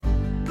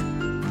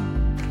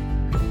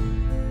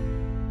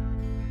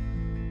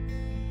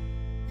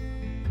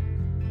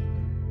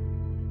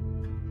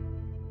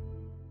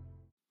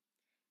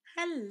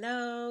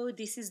Hello,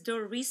 this is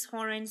Doris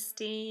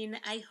Horenstein.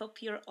 I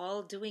hope you're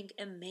all doing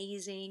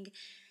amazing.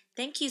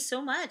 Thank you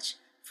so much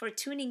for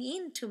tuning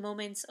in to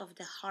Moments of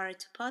the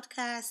Heart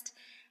podcast.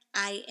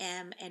 I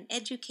am an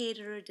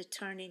educator that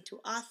turned into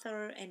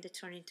author and that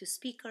turned into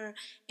speaker,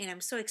 and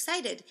I'm so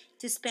excited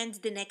to spend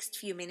the next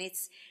few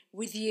minutes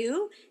with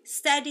you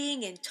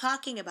studying and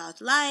talking about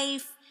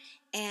life.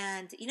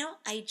 And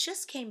I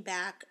just came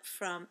back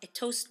from a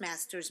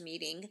Toastmasters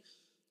meeting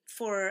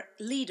for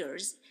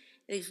leaders.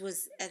 It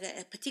was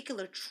a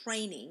particular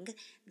training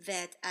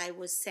that I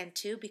was sent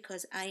to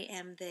because I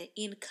am the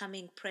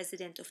incoming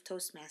president of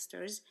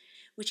Toastmasters,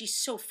 which is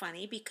so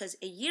funny because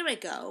a year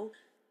ago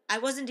I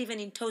wasn't even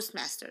in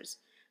Toastmasters.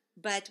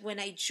 But when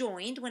I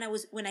joined, when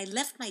I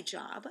left my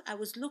job, I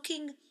was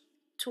looking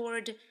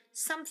toward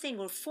something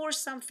or for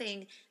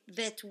something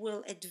that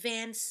will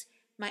advance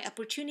my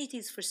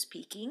opportunities for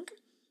speaking,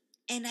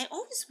 and I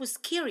always was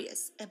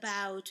curious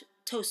about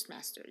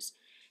Toastmasters.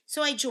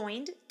 So I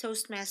joined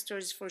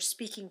Toastmasters for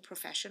Speaking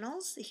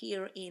Professionals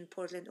here in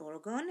Portland,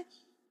 Oregon.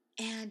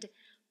 And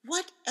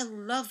what a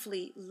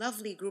lovely,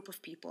 lovely group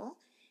of people.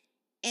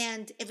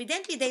 And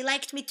evidently they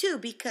liked me too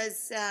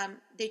because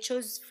they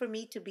chose for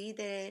me to be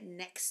the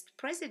next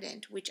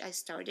president, which I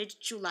started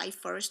July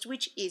 1st,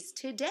 which is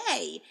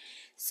today.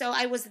 So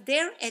I was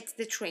there at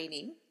the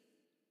training.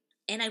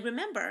 And I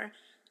remember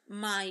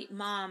my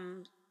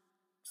mom's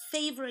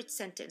favorite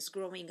sentence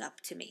growing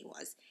up to me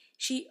was,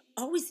 she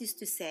always used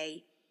to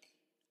say,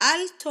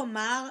 אל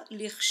תאמר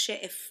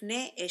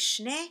לכשאפנה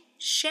אשנה,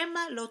 שמא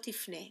לא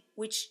תפנה,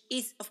 which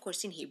is, of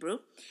course, in Hebrew.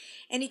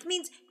 And it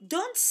means,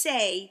 don't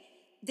say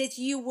that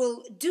you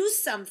will do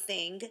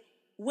something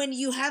when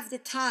you have the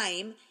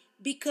time,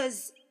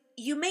 because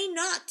you may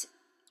not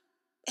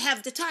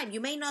have the time,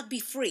 you may not be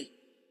free.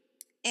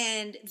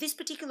 And this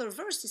particular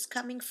verse is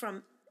coming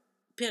from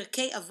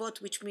Pirkei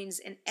Avot, which means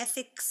an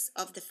ethics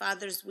of the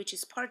fathers, which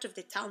is part of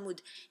the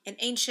Talmud, an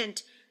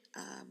ancient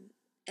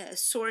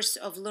source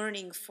of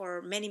learning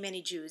for many,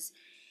 many Jews.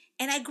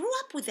 And I grew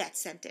up with that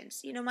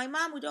sentence. My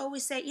mom would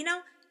always say,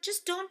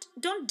 just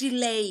don't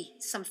delay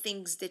some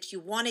things that you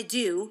want to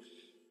do.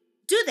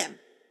 Do them.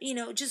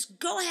 Just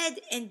go ahead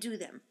and do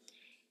them.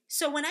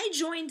 So when I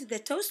joined the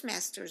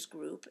Toastmasters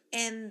group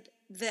and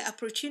the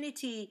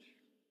opportunity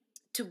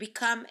to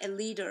become a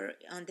leader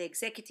on the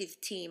executive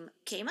team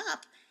came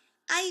up,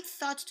 I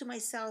thought to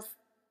myself,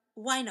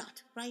 why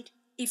not, right?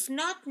 If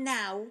not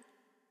now,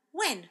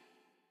 when?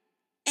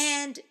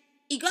 And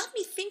it got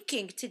me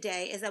thinking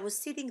today as I was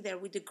sitting there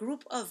with a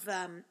group of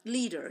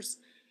leaders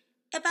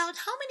about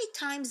how many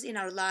times in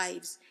our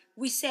lives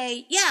we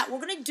say, yeah, we're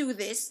going to do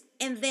this,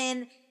 and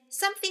then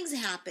some things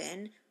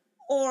happen,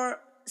 or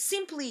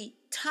simply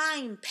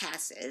time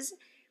passes,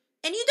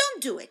 and you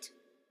don't do it.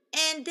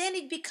 And then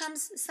it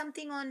becomes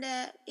something on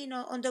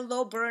the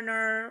low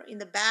burner in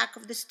the back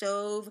of the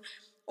stove,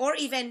 or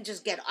even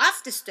just get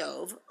off the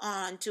stove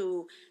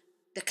onto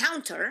the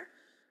counter,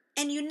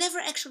 and you never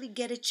actually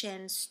get a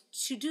chance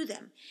to do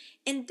them.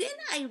 And then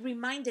I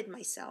reminded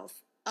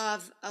myself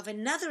of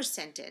another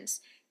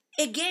sentence,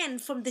 again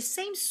from the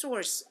same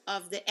source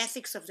of the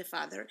ethics of the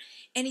father,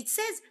 and it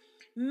says,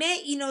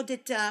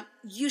 that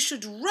you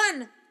should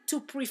run to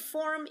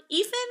perform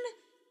even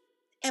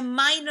a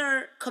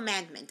minor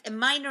commandment, a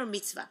minor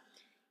mitzvah.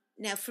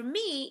 Now, for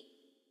me,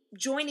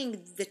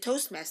 joining the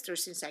Toastmasters,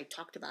 since I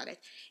talked about it,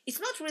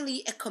 it's not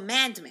really a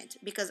commandment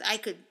because I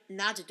could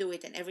not do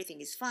it and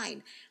everything is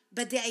fine.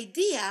 But the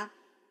idea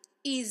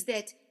is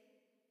that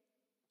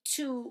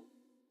to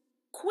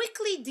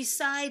quickly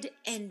decide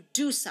and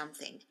do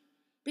something,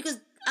 because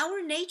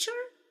our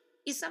nature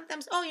is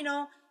sometimes,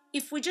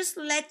 if we just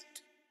let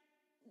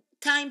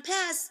time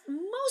pass,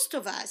 most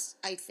of us,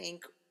 I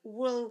think,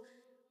 will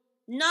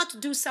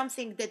not do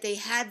something that they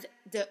had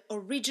the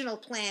original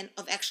plan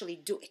of actually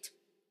do it.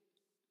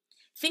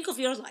 Think of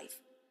your life.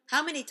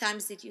 How many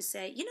times did you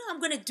say, I'm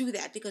going to do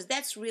that because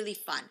that's really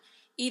fun?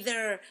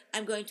 Either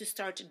I'm going to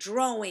start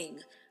drawing,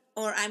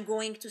 or I'm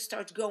going to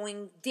start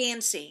going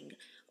dancing,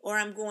 or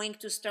I'm going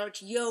to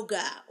start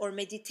yoga or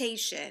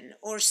meditation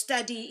or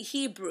study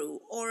Hebrew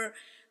or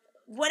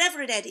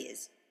whatever that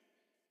is.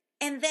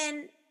 And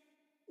then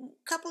a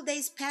couple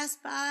days pass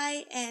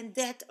by and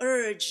that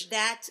urge,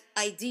 that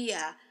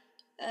idea,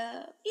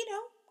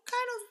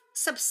 kind of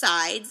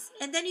subsides.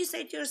 And then you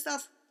say to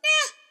yourself,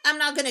 I'm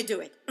not going to do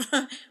it,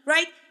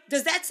 right?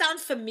 Does that sound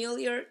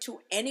familiar to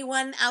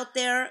anyone out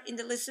there in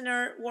the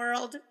listener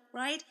world,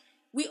 right?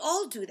 We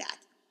all do that.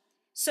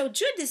 So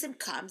Judaism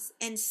comes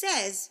and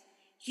says,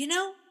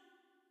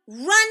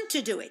 run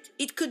to do it.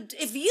 It could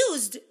have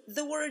used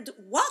the word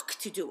walk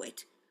to do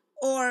it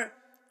or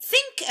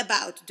think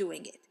about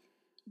doing it.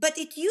 But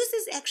it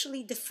uses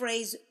actually the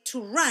phrase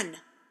to run,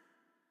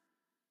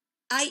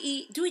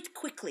 i.e., do it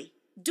quickly.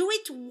 Do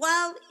it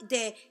while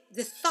the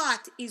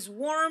thought is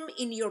warm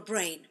in your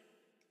brain.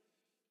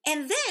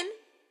 And then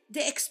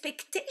the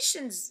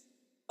expectations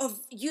of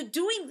you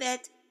doing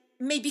that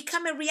may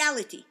become a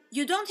reality.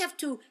 You don't have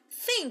to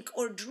think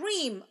or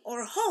dream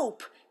or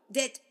hope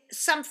that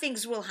some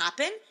things will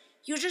happen.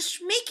 You're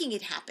just making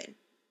it happen.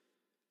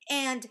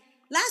 And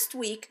last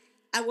week,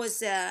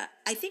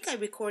 I think I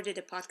recorded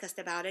a podcast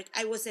about it.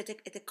 I was at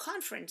a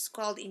conference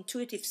called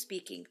Intuitive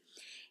Speaking.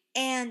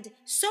 And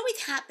so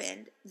it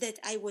happened that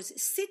I was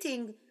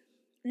sitting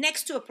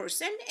next to a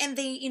person, and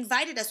they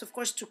invited us, of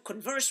course, to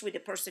converse with the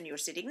person you're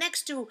sitting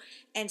next to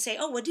and say,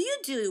 oh, what do you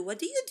do? What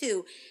do you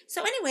do?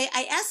 So anyway,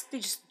 I asked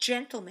this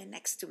gentleman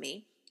next to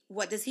me,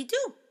 what does he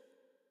do?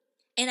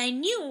 And I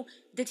knew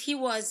that he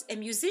was a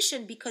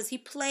musician because he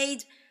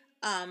played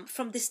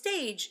from the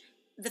stage.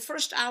 The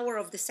first hour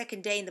of the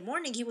second day in the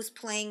morning, he was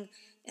playing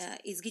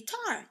his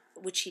guitar,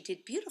 which he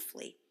did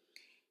beautifully.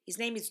 His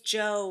name is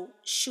Joe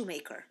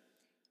Shoemaker,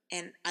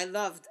 and I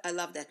love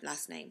that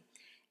last name.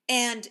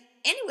 And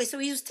anyway, so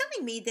he was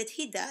telling me that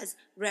he does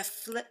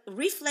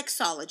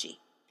reflexology.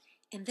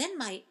 And then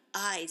my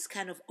eyes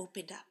kind of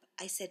opened up.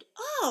 I said,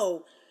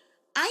 oh,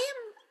 I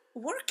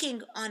am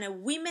working on a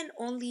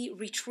women-only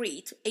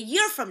retreat a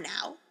year from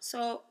now,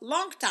 so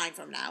long time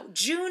from now,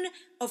 June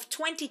of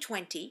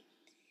 2020.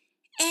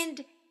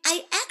 And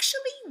I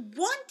actually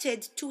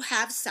wanted to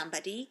have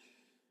somebody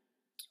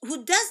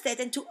who does that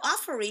and to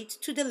offer it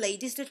to the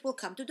ladies that will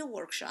come to the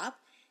workshop,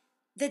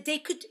 that they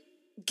could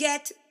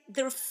get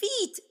their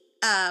feet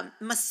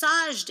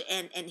massaged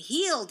and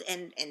healed,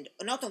 and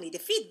not only the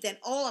feet, then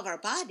all of our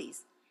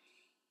bodies.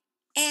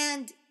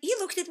 And he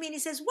looked at me and he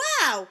says,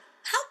 wow,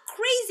 how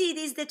crazy it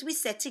is that we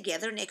sat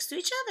together next to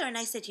each other. And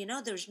I said,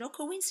 there's no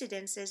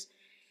coincidences.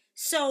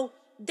 So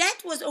that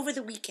was over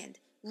the weekend.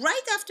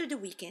 Right after the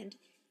weekend,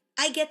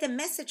 I get a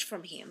message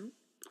from him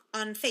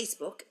on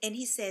Facebook, and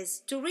he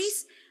says,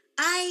 Doris,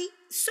 I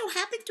so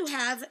happen to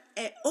have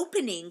an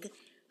opening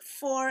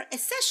for a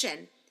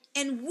session,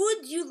 and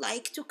would you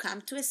like to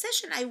come to a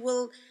session? I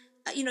will,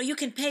 you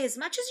can pay as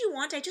much as you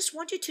want. I just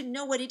want you to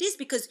know what it is,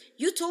 because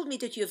you told me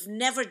that you've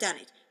never done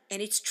it.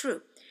 And it's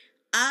true.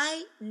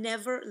 I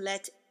never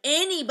let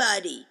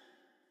anybody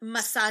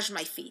massage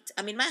my feet.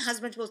 I mean, my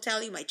husband will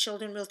tell you, my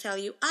children will tell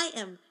you, I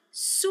am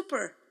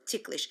super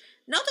ticklish.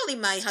 Not only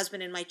my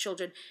husband and my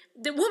children,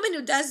 the woman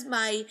who does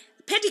my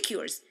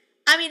pedicures.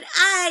 I mean,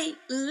 I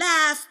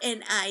laugh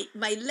and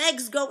my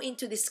legs go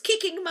into this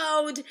kicking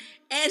mode,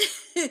 and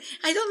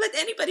I don't let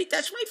anybody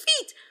touch my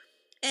feet.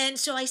 And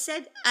so I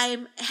said,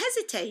 I'm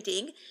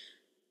hesitating,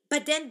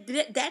 but then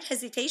that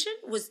hesitation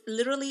was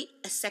literally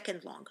a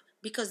second long,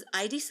 because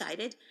I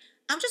decided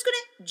I'm just going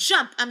to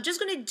jump. I'm just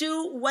going to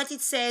do what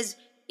it says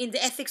in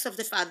the Ethics of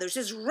the Fathers.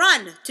 Just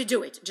run to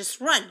do it. Just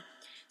run.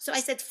 So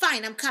I said,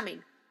 fine, I'm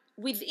coming.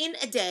 Within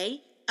a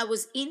day, I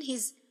was in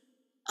his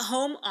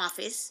home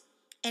office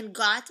and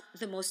got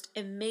the most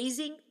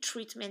amazing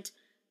treatment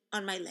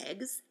on my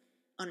legs,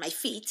 on my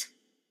feet.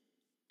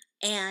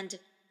 And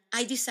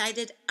I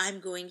decided I'm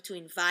going to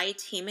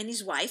invite him and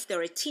his wife,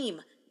 they're a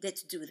team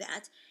that do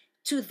that,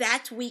 to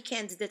that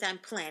weekend that I'm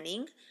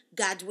planning,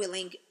 God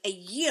willing, a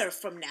year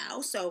from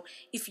now. So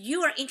if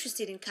you are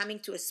interested in coming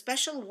to a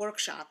special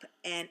workshop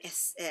and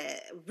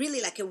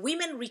really like a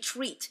women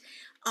retreat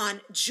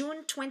on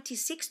June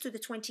 26th to the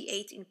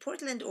 28th in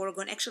Portland,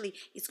 Oregon, actually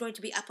it's going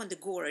to be up on the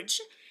Gorge,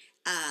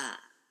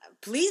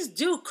 please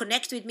do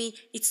connect with me.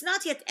 It's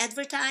not yet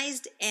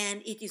advertised,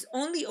 and it is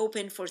only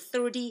open for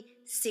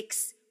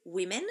 36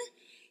 women.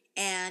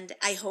 And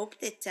I hope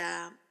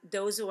that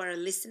those who are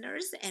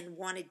listeners and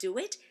want to do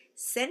it,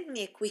 send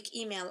me a quick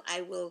email.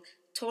 I will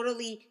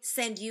totally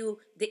send you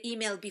the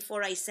email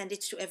before I send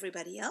it to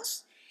everybody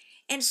else.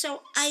 And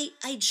so I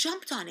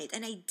jumped on it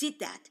and I did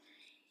that.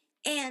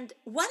 And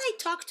when I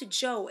talked to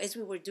Joe as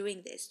we were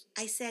doing this,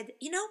 I said,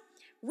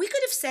 we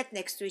could have sat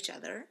next to each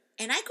other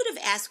and I could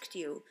have asked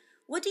you,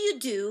 what do you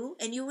do?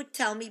 And you would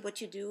tell me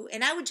what you do.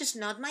 And I would just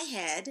nod my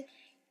head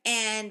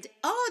and,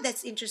 oh,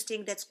 that's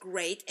interesting, that's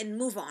great, and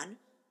move on.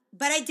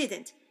 But I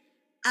didn't.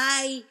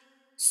 I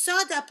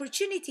saw the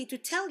opportunity to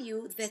tell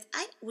you that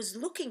I was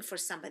looking for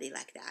somebody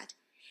like that.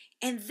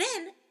 And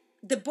then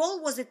the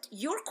ball was at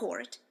your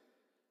court.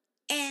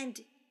 And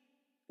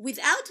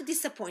without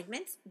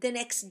disappointment, the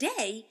next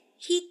day,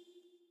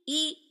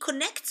 he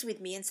connects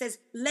with me and says,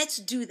 let's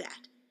do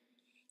that.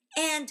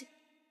 And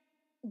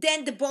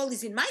then the ball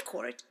is in my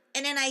court.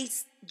 And then I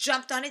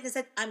jumped on it and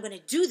said, I'm going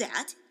to do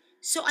that.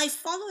 So I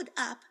followed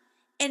up.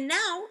 And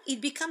now it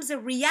becomes a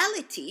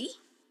reality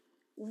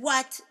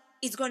what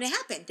is going to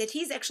happen, that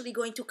he's actually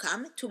going to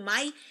come to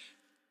my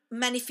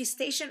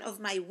manifestation of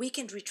my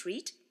weekend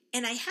retreat,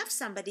 and I have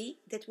somebody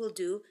that will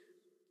do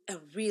a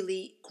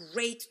really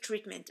great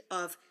treatment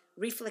of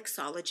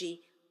reflexology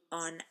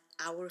on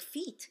our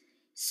feet.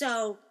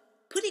 So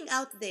putting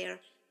out there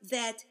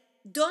that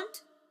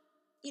don't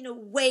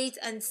wait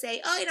and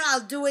say, oh,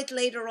 I'll do it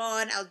later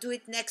on, I'll do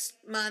it next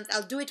month,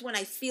 I'll do it when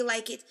I feel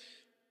like it,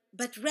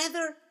 but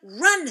rather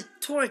run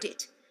toward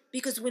it.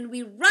 Because when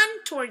we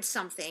run towards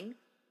something,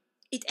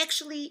 it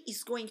actually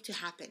is going to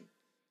happen.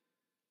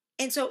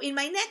 And so in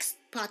my next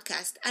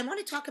podcast, I want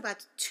to talk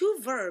about two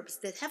verbs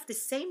that have the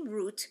same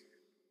root,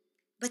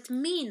 but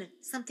mean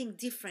something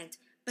different,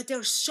 but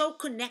they're so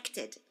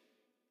connected,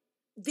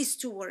 these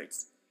two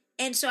words.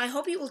 And so I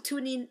hope you will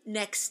tune in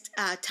next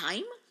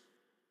time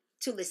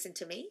to listen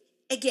to me.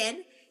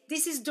 Again,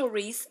 This is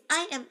Doris.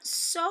 I am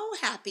so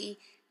happy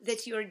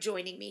that you're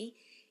joining me.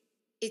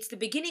 It's the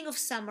beginning of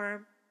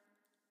summer,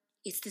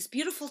 it's this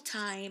beautiful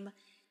time.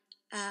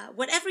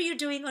 Whatever you're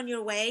doing on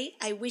your way,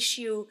 I wish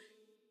you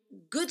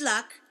good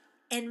luck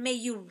and may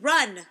you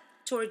run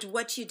toward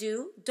what you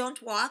do.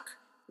 Don't walk,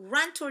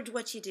 run toward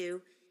what you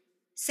do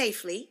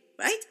safely,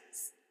 right?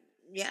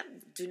 Yeah,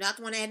 do not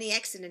want any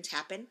accident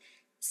happen.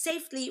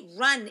 Safely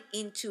run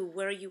into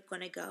where you're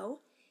going to go.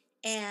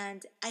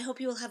 And I hope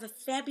you will have a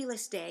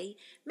fabulous day.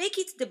 Make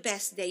it the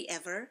best day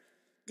ever.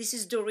 This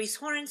is Doris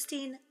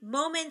Horenstein,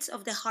 Moments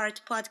of the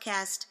Heart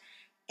podcast.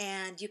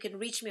 And you can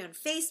reach me on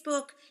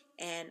Facebook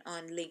and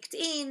on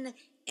LinkedIn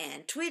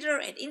and Twitter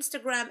and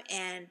Instagram.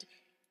 And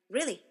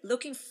really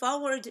looking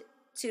forward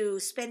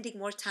to spending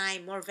more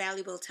time, more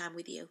valuable time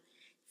with you.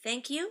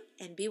 Thank you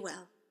and be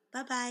well.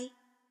 Bye bye.